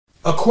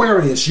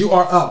Aquarius, you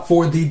are up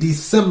for the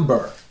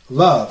December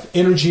love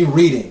energy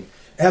reading.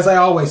 As I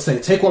always say,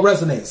 take what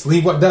resonates,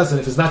 leave what doesn't.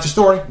 If it's not your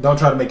story, don't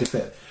try to make it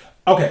fit.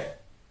 Okay.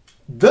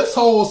 This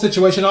whole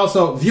situation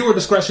also, viewer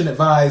discretion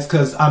advised,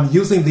 because I'm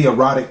using the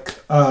erotic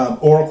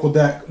oracle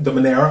deck, the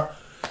Monera.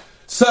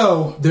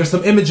 So there's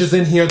some images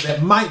in here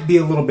that might be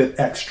a little bit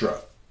extra.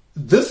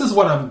 This is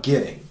what I'm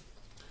getting.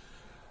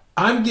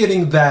 I'm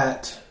getting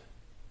that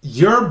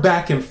you're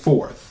back and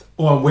forth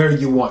on where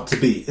you want to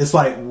be. It's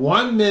like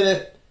 1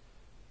 minute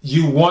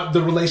you want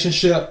the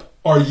relationship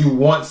or you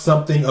want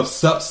something of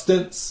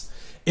substance.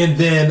 And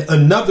then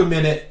another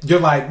minute you're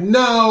like,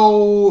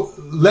 no,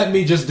 let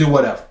me just do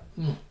whatever.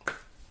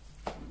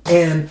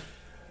 And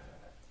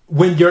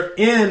when you're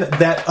in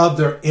that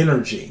other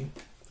energy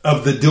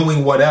of the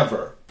doing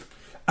whatever,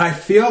 I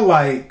feel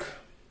like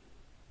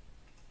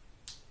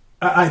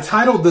I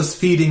titled this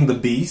Feeding the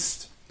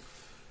Beast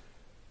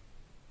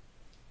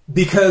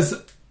because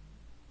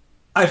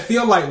I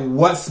feel like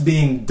what's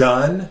being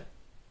done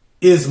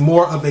is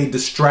more of a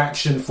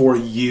distraction for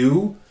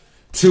you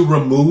to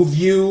remove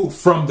you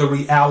from the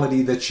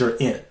reality that you're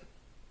in.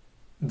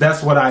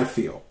 That's what I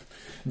feel.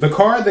 The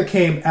card that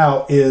came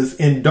out is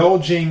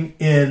indulging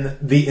in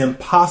the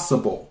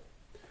impossible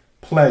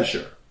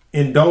pleasure.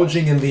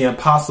 Indulging in the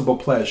impossible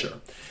pleasure.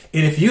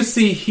 And if you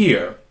see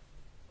here,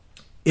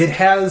 it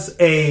has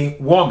a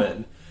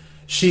woman.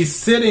 She's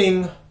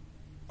sitting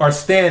or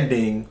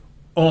standing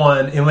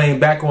on and laying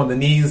back on the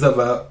knees of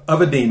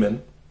a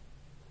demon.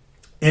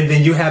 And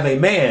then you have a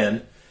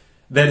man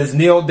that is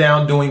kneeled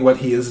down doing what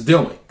he is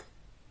doing.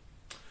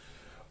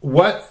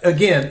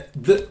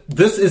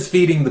 This is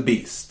feeding the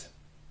beast,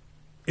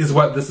 is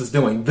what this is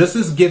doing. This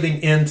is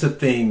giving into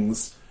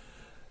things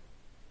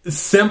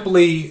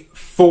simply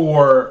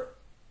for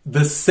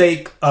the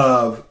sake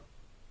of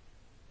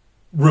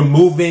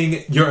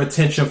removing your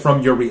attention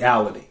from your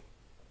reality.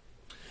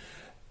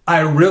 I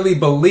really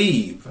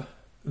believe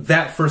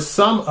that for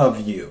some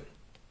of you,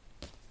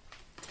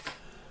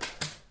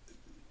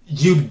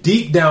 you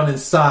deep down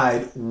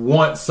inside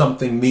want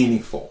something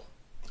meaningful.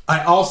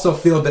 I also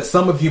feel that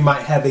some of you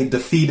might have a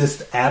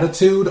defeatist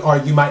attitude, or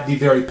you might be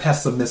very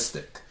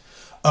pessimistic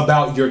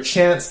about your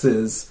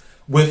chances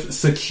with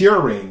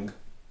securing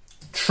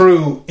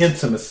true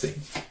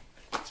intimacy.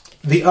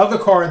 The other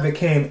card that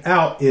came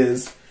out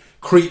is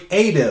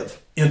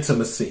creative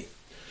intimacy.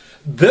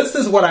 This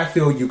is what I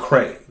feel you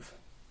crave.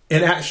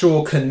 An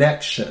actual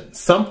connection.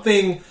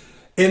 Something,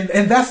 and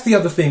that's the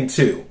other thing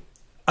too.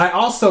 I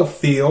also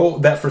feel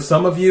that for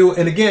some of you,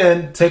 and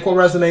again, take what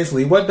resonates,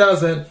 leave what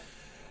doesn't,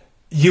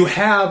 you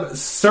have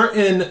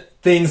certain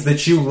things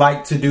that you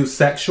like to do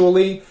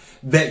sexually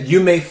that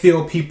you may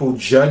feel people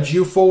judge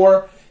you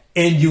for,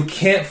 and you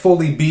can't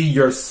fully be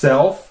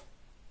yourself.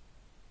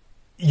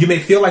 You may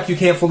feel like you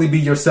can't fully be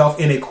yourself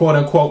in a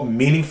quote-unquote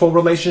meaningful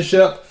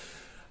relationship,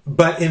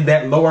 but in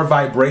that lower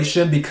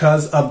vibration,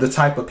 because of the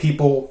type of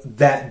people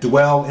that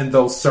dwell in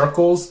those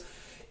circles,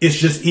 it's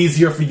just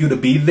easier for you to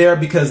be there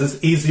because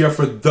it's easier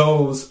for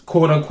those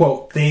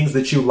quote-unquote things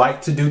that you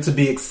like to do to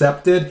be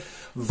accepted,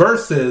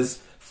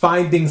 versus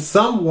finding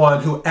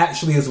someone who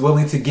actually is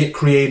willing to get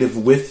creative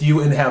with you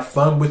and have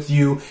fun with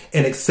you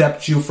and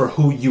accept you for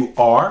who you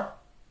are.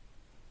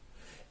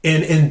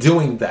 And in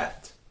doing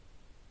that,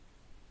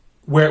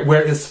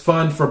 where it's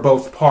fun for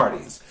both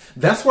parties.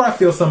 That's where I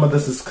feel some of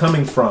this is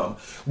coming from.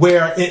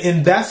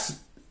 And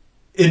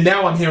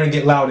now I'm hearing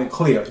it loud and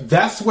clear.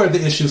 That's where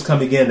the issue's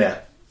coming in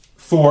at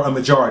for a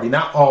majority.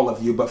 Not all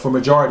of you, but for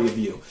majority of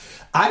you.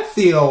 I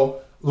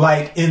feel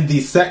like in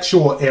the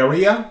sexual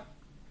area,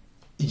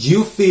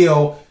 you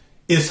feel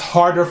it's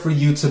harder for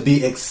you to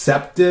be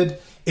accepted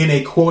in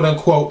a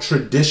quote-unquote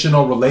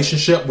traditional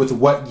relationship with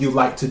what you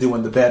like to do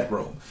in the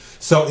bedroom.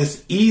 So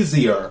it's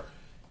easier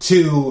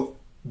to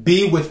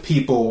be with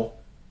people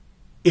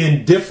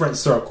in different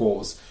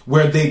circles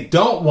where they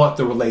don't want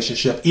the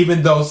relationship,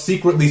 even though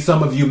secretly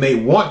some of you may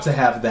want to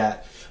have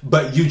that,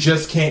 but you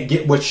just can't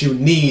get what you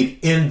need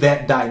in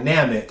that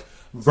dynamic,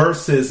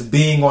 versus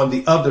being on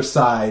the other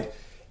side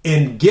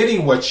and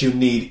getting what you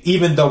need,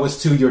 even though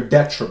it's to your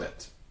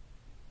detriment.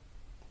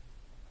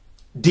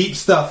 Deep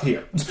stuff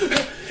here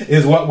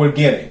is what we're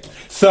getting.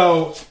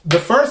 So the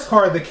first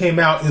card that came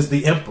out is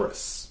the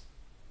Empress.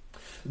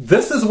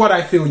 This is what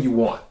I feel you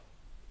want.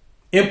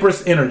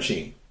 Empress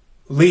energy,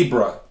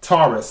 Libra,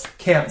 Taurus,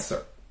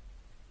 Cancer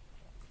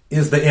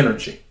is the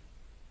energy.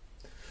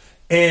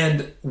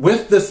 And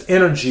with this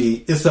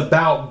energy, it's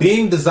about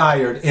being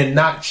desired and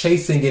not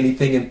chasing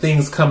anything and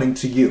things coming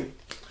to you.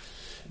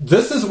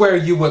 This is where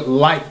you would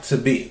like to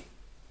be.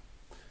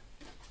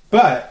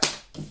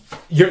 But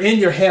you're in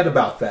your head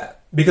about that.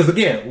 Because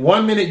again,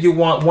 1 minute you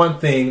want one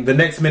thing, the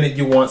next minute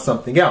you want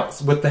something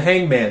else. With the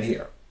Hangman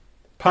here,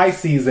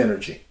 Pisces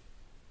energy.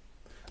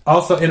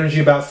 Also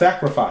energy about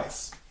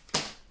sacrifice.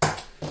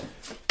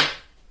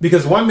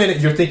 Because 1 minute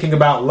you're thinking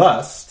about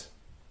lust,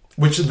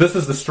 which this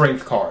is the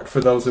strength card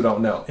for those who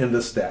don't know in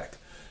this deck.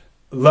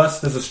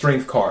 Lust is a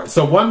strength card.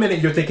 So 1 minute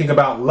you're thinking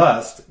about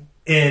lust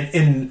and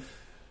in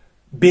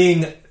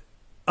being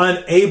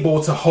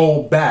unable to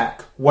hold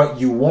back what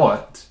you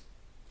want.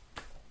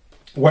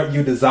 what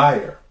you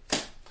desire.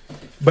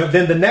 But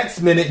then the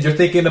next minute, you're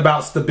thinking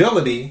about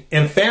stability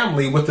and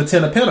family with the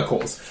Ten of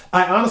Pentacles.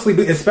 I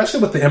honestly,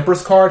 especially with the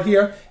Empress card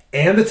here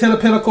and the Ten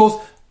of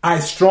Pentacles, I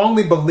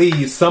strongly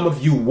believe some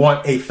of you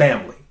want a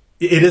family.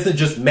 It isn't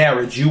just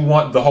marriage. You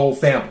want the whole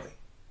family.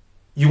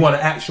 You want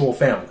an actual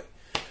family.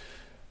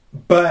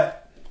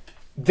 But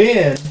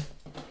then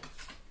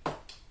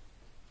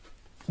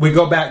we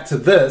go back to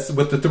this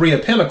with the Three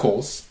of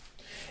Pentacles.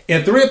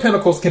 And Three of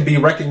Pentacles can be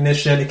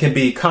recognition. It can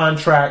be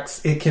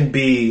contracts. It can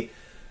be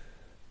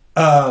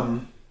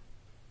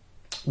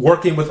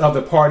working with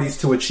other parties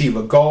to achieve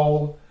a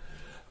goal.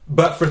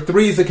 But for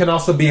threes, it can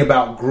also be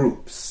about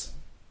groups.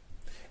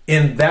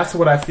 And that's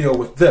what I feel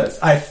with this.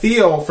 I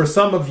feel for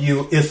some of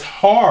you, it's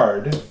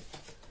hard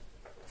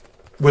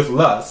with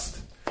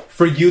lust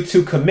for you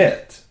to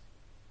commit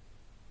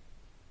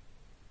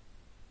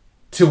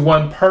to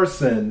one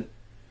person,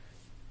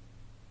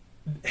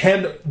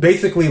 and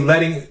basically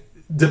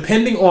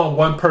depending on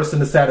one person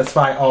to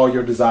satisfy all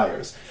your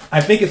desires.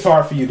 I think it's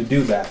hard for you to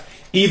do that.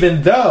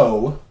 Even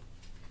though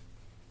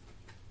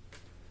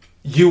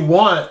you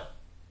want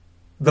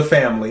the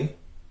family,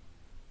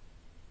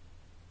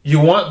 you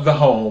want the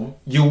home,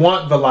 you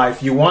want the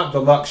life, you want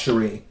the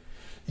luxury,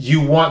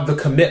 you want the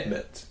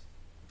commitment.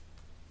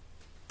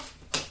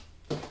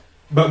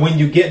 But when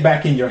you get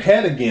back in your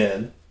head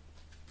again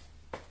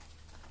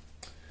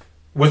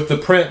with the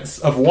Prince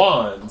of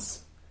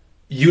Wands,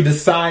 you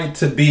decide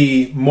to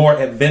be more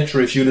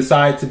adventurous, you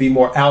decide to be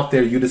more out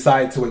there, you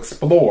decide to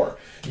explore,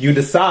 you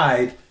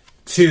decide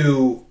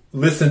to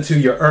listen to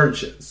your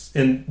urges.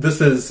 And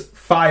this is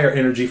fire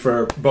energy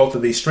for both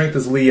of these. Strength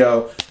is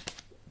Leo.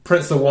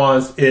 Prince of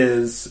Wands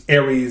is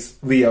Aries,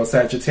 Leo,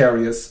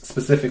 Sagittarius,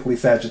 specifically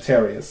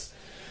Sagittarius.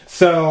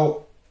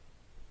 So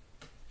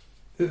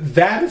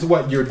that is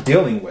what you're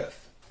dealing with,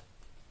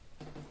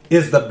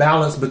 is the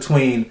balance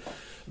between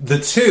the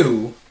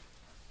two.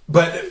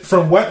 But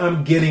from what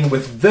I'm getting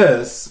with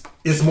this,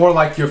 it's more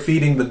like you're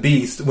feeding the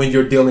beast when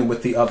you're dealing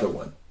with the other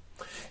one.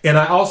 And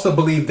I also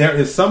believe there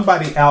is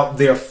somebody out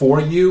there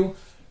for you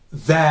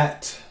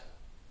that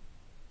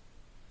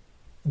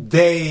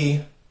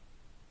they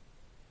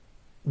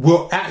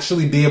will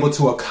actually be able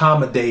to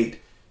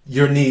accommodate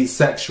your needs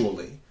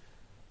sexually.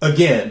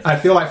 Again, I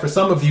feel like for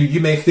some of you, you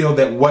may feel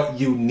that what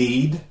you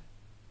need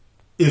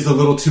is a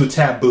little too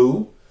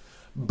taboo,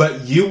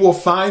 but you will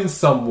find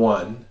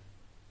someone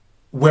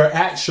where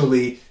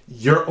actually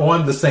you're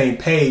on the same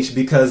page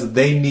because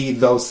they need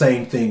those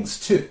same things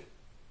too.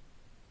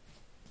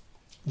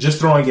 Just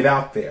throwing it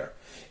out there.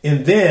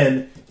 And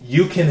then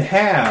you can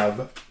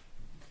have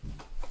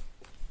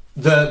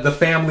the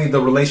family,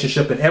 the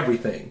relationship, and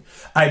everything.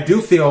 I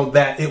do feel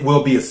that it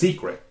will be a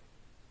secret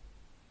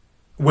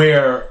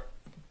where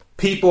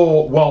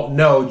people won't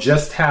know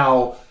just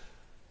how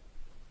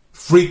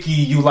freaky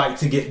you like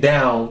to get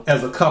down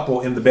as a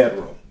couple in the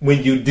bedroom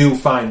when you do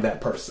find that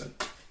person.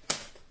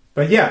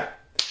 But yeah,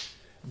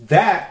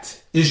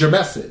 that is your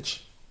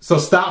message. So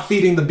stop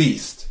feeding the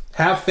beast.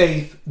 Have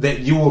faith that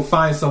you will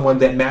find someone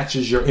that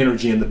matches your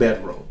energy in the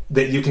bedroom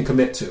that you can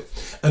commit to.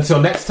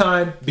 Until next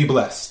time, be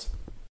blessed.